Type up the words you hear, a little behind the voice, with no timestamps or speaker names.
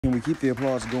Can we keep the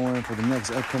applause going for the next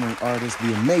upcoming artist,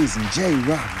 the amazing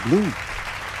JrocBLue?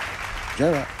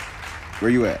 J-Rock,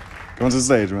 where you at? Come on to the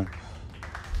stage, man.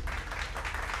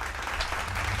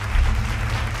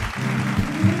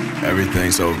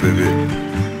 Everything's so vivid.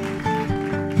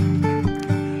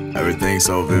 Everything's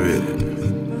so vivid.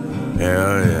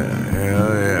 Hell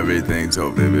yeah, everything's so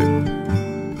vivid.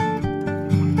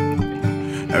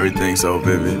 Everything's so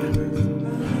vivid.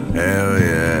 Hell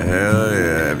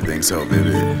yeah, everything's so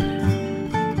vivid.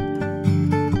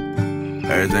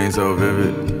 Everything's so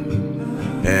vivid.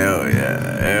 Hell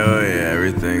yeah,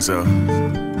 everything's so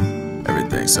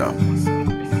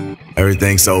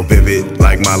Everything's so vivid,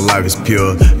 like my life is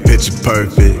pure, picture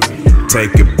perfect.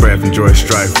 Take a breath, enjoy,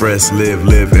 strike, rest,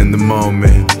 live in the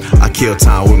moment. I kill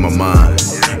time with my mind.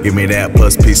 Give me that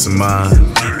plus peace of mind.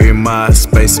 In my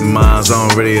space of minds, I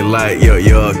don't really like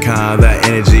your kind. That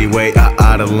energy way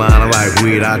out of line. I like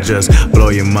weed, I just blow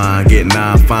your mind. Get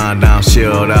 9, fine down,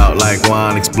 chilled out like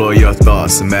wine. Explore your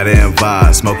thoughts and matter and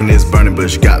vibe. Smoking this burning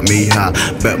bush got me high.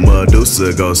 Bet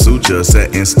Medusa go suture,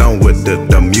 set in stone with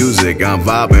the music. I'm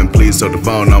vibing, please hold the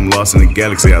phone. I'm lost in the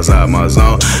galaxy outside my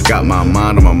zone. Got my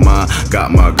mind on my mind,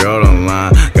 got my girl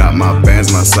online, got my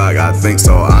bands, my side. I think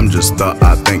so, I'm just thought.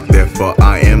 I think therefore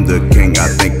I am the king. I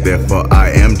think therefore I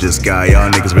am just God.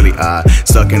 Y'all niggas really odd,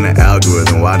 stuck in the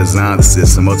algorithm. Why design the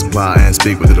system, multiply and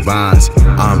speak with the divines?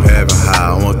 I'm heaven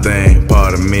high, one thing,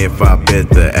 pardon me if I bit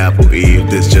the apple eve.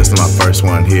 This just my first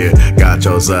one here. God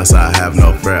chose us, I have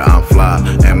no fear. I'm fly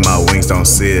and my wings don't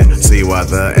see it. See why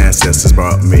the ancestors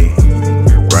brought me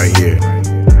right here.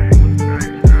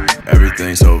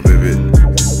 Everything's so vivid.